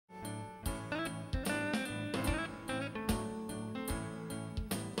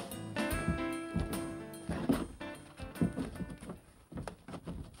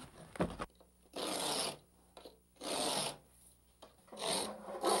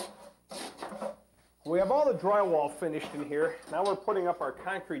We have all the drywall finished in here. Now we're putting up our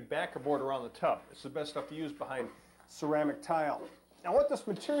concrete backer board around the tub. It's the best stuff to use behind ceramic tile. Now what this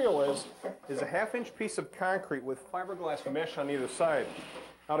material is a 1/2-inch piece of concrete with fiberglass mesh on either side.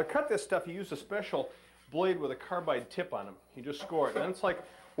 Now to cut this stuff, you use a special blade with a carbide tip on them. You just score it. And it's like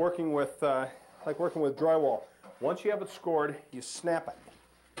working with drywall. Once you have it scored, you snap it.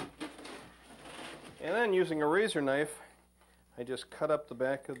 And then using a razor knife, I just cut up the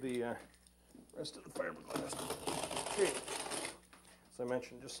back of the rest of the fiberglass. Okay. As I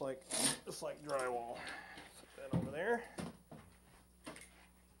mentioned, just like drywall. Set that over there.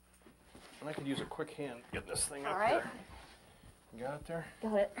 And I could use a quick hand to get this thing up there. You got it there?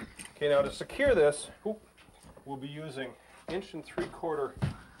 Got it. Okay, now to secure this, we'll be using 1 3/4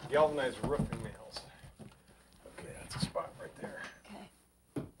 galvanized roofing nails. Okay, that's a spot right there.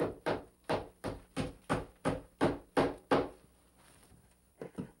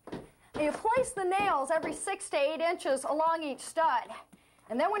 You place the nails every 6 to 8 inches along each stud.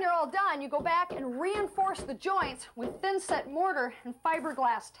 And then when you're all done, you go back and reinforce the joints with thin-set mortar and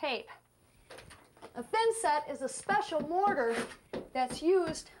fiberglass tape. A thin-set is a special mortar that's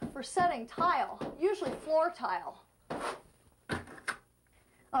used for setting tile, usually floor tile.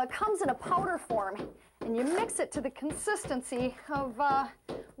 It comes in a powder form, and you mix it to the consistency of,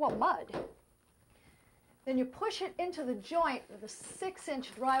 mud. Then you push it into the joint with a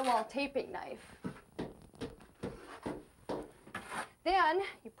 6-inch drywall taping knife. Then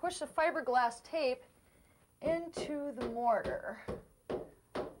you push the fiberglass tape into the mortar,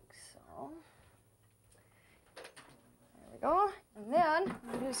 like so. There we go. And then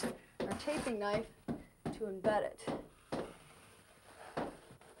we use our taping knife to embed it.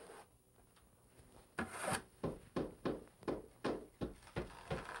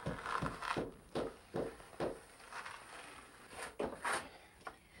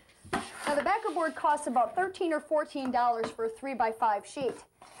 Now the backer board costs about $13 or $14 for a 3x5 sheet,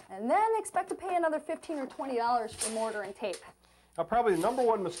 and then expect to pay another $15 or $20 for mortar and tape. Now probably the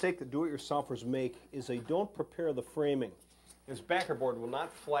 #1 mistake that do-it-yourselfers make is they don't prepare the framing. This backer board will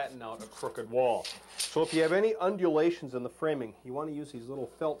not flatten out a crooked wall. So if you have any undulations in the framing, you want to use these little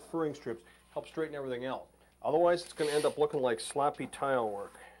felt furring strips, help straighten everything out. Otherwise it's going to end up looking like sloppy tile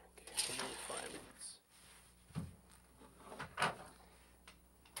work. Okay,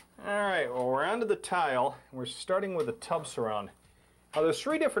 Alright, well we're onto the tile. We're starting with the tub surround. Now there's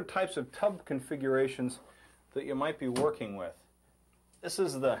 3 different types of tub configurations that you might be working with. This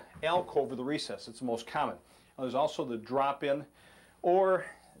is the alcove or the recess. It's the most common. Now, there's also the drop-in or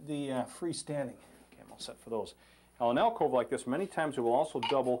the freestanding. Okay, I'm all set for those. Now an alcove like this, many times it will also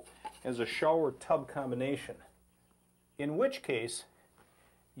double as a shower tub combination. In which case,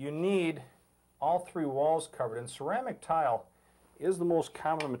 you need all 3 walls covered. And ceramic tile is the most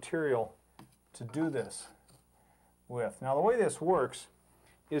common material to do this with. Now the way this works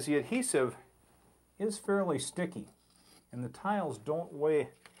is the adhesive is fairly sticky and the tiles don't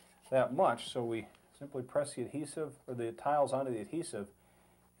weigh that much, so we simply press the adhesive or the tiles onto the adhesive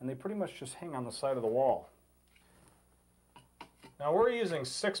and they pretty much just hang on the side of the wall. Now we're using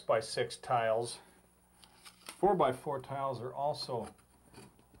 6x6 tiles. 4x4 tiles are also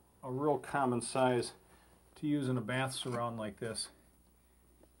a real common size to use in a bath surround like this.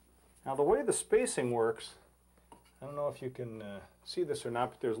 Now the way the spacing works, I don't know if you can see this or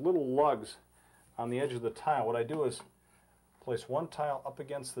not, but there's little lugs on the edge of the tile. What I do is place one tile up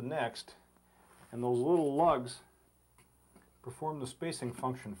against the next, and those little lugs perform the spacing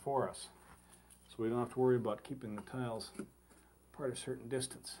function for us. So we don't have to worry about keeping the tiles apart a certain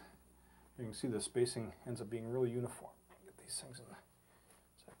distance. You can see the spacing ends up being really uniform. Get these things in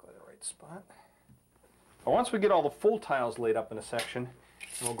exactly the right spot. Now once we get all the full tiles laid up in a section,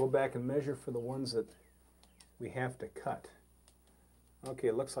 we'll go back and measure for the ones that we have to cut. Okay,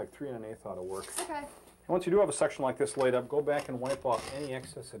 it looks like 3 1/8 ought to work. Okay. And once you do have a section like this laid up, go back and wipe off any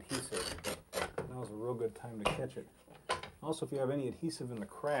excess adhesive. Now's a real good time to catch it. Also, if you have any adhesive in the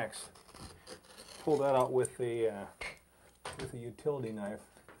cracks, pull that out with a utility knife.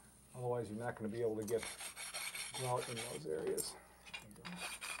 Otherwise, you're not going to be able to get grout in those areas.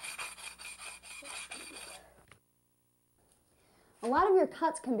 A lot of your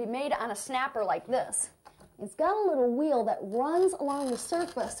cuts can be made on a snapper like this. It's got a little wheel that runs along the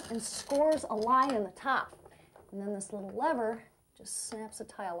surface and scores a line in the top. And then this little lever just snaps the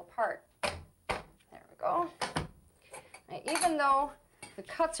tile apart. There we go. Now, even though the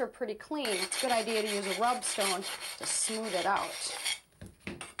cuts are pretty clean, it's a good idea to use a rub stone to smooth it out.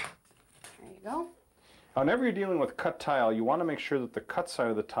 There you go. Now, whenever you're dealing with cut tile, you want to make sure that the cut side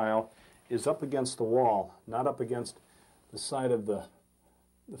of the tile is up against the wall, not up against the side of the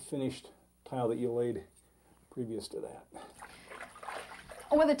finished tile that you laid previous to that.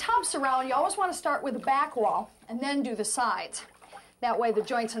 With a tub surround, you always want to start with the back wall and then do the sides. That way the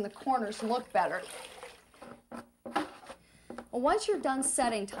joints in the corners look better. Once you're done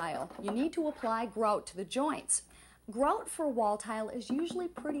setting tile, you need to apply grout to the joints. Grout for wall tile is usually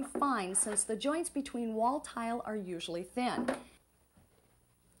pretty fine since the joints between wall tile are usually thin.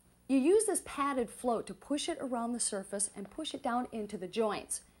 You use this padded float to push it around the surface and push it down into the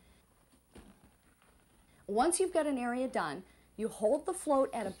joints. Once you've got an area done, you hold the float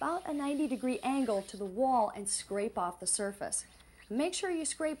at about a 90-degree angle to the wall and scrape off the surface. Make sure you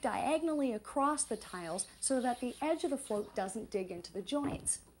scrape diagonally across the tiles so that the edge of the float doesn't dig into the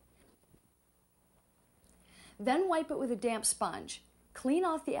joints. Then wipe it with a damp sponge. Clean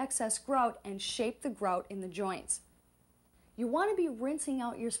off the excess grout and shape the grout in the joints. You want to be rinsing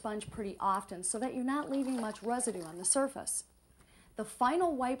out your sponge pretty often so that you're not leaving much residue on the surface. The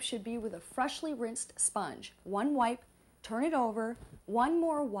final wipe should be with a freshly rinsed sponge. One wipe, turn it over, one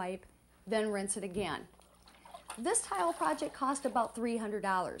more wipe, then rinse it again. This tile project cost about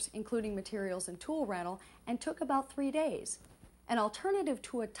 $300, including materials and tool rental, and took about 3 days. An alternative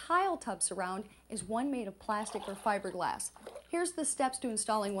to a tile tub surround is one made of plastic or fiberglass. Here's the steps to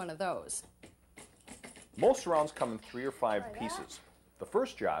installing one of those. Most surrounds come in 3 or 5 pieces. The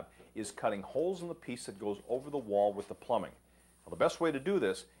first job is cutting holes in the piece that goes over the wall with the plumbing. Now, the best way to do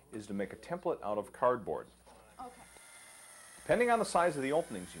this is to make a template out of cardboard. Okay. Depending on the size of the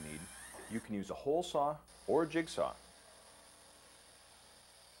openings you need, you can use a hole saw or a jigsaw.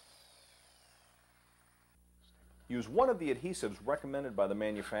 Use one of the adhesives recommended by the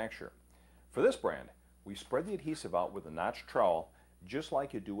manufacturer. For this brand, we spread the adhesive out with a notched trowel just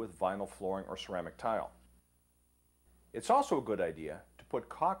like you do with vinyl flooring or ceramic tile. It's also a good idea to put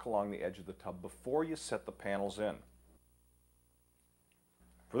caulk along the edge of the tub before you set the panels in.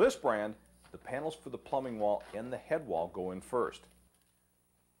 For this brand, the panels for the plumbing wall and the head wall go in first.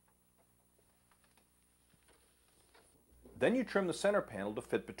 Then you trim the center panel to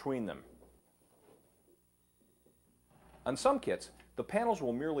fit between them. On some kits, the panels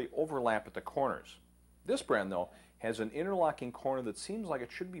will merely overlap at the corners. This brand, though, has an interlocking corner that seems like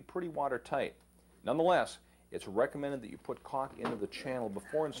it should be pretty watertight. Nonetheless, it's recommended that you put caulk into the channel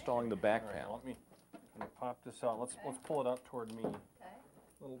before installing the back panel. Let me pop this out. Let's pull it up toward me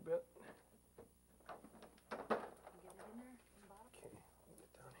a little bit.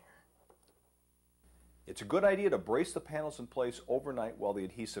 It's a good idea to brace the panels in place overnight while the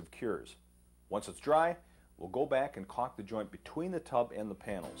adhesive cures. Once it's dry, we'll go back and caulk the joint between the tub and the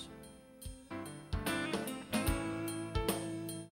panels.